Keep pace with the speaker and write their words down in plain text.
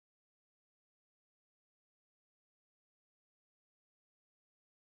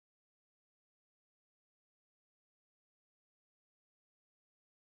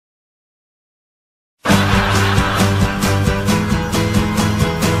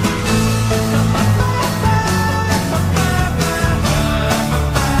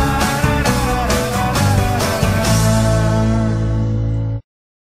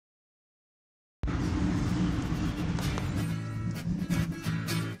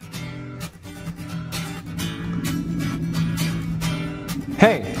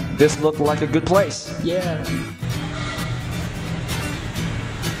This looked like a good place. Yeah.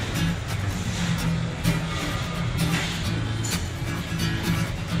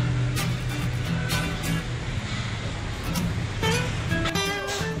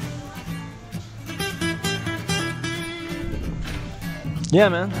 Yeah,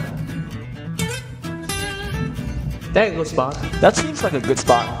 man. That's a good spot. That seems like a good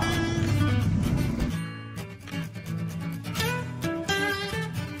spot.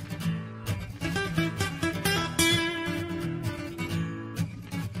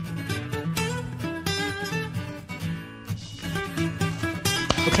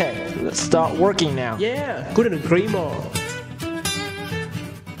 Okay, let's start working now. Yeah, couldn't agree more.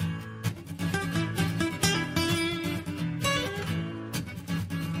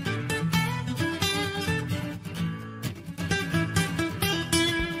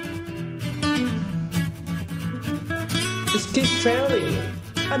 It keeps failing.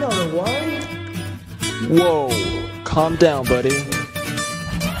 I don't know why. Whoa, calm down, buddy.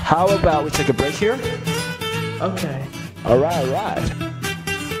 How about we take a break here? Okay. Alright, alright.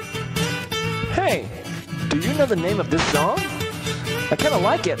 Hey, do you know the name of this song? I kinda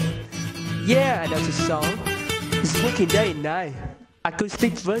like it. Yeah, that's a song. It's working day and night.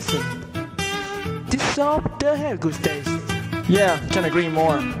 Acoustic version. This song does have good taste. Yeah, can't agree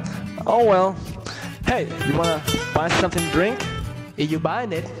more. Oh well. Hey, you wanna buy something to drink? Are you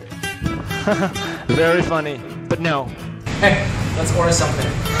buying it? Very funny, but no. Hey, let's order something.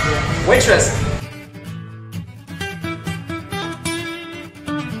 Yeah. Waitress!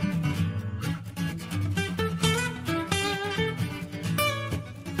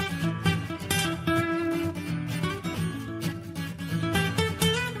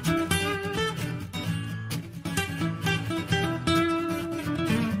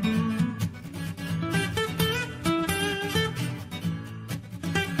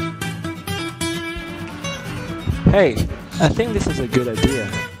 Hey, I think this is a good idea.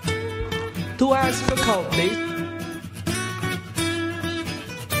 2 hours for cold, please.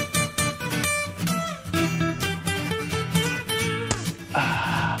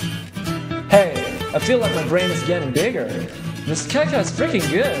 Hey, I feel like my brain is getting bigger. This cake is freaking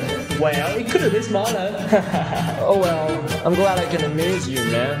good. Well, it could have been smaller. Oh well, I'm glad I can amuse you,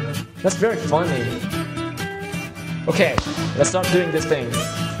 man. That's very funny. Okay, let's start doing this thing.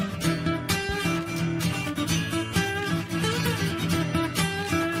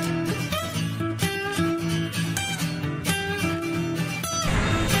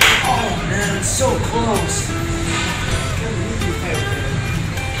 Oh man, it's so close.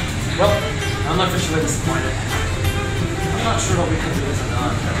 Well, I'm officially disappointed. I'm not sure what we can do this or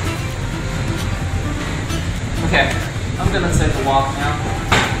not. Okay, I'm gonna take a walk now.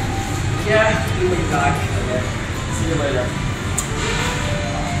 Yeah, you and back. Okay. See you later.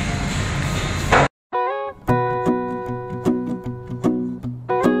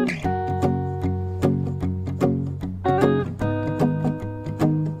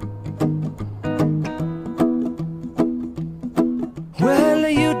 Well,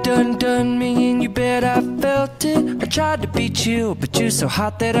 you done me and you bet I felt it. I tried to beat you, but you're so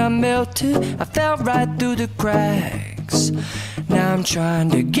hot that I melted. I fell right through the cracks. Now I'm trying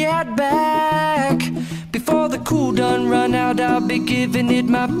to get back. Before the cool done run out, I'll be giving it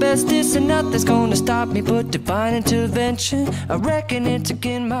my bestest. And nothing's gonna stop me but divine intervention. I reckon it's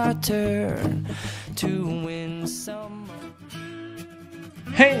again my turn to win some.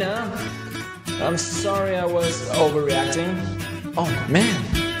 Hey now, I'm sorry I was overreacting. Oh man.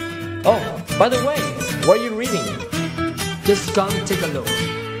 Oh, by the way, what are you reading? Just come take a look.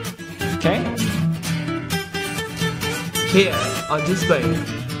 Okay? Here, on this page,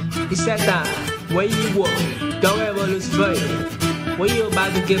 it said that when you work, don't ever lose faith. When you're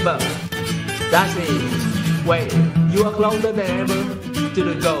about to give up, that's it. Wait, you are closer than ever to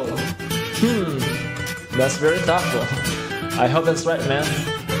the goal. That's very thoughtful. I hope that's right, man.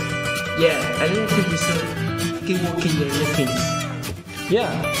 Yeah, I don't think you should keep working and working. Yeah,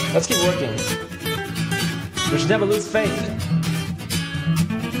 let's keep working. We should never lose faith.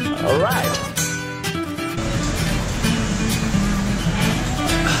 Alright.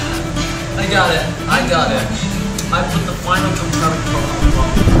 I got it. I put the final concurrent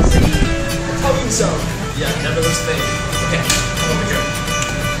problem. See? I told you so. Yeah, never lose faith. Okay, come over here.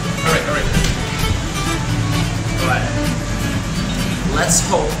 Alright. Let's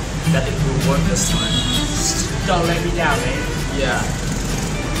hope that it will work this time. Don't let me down, man. Yeah.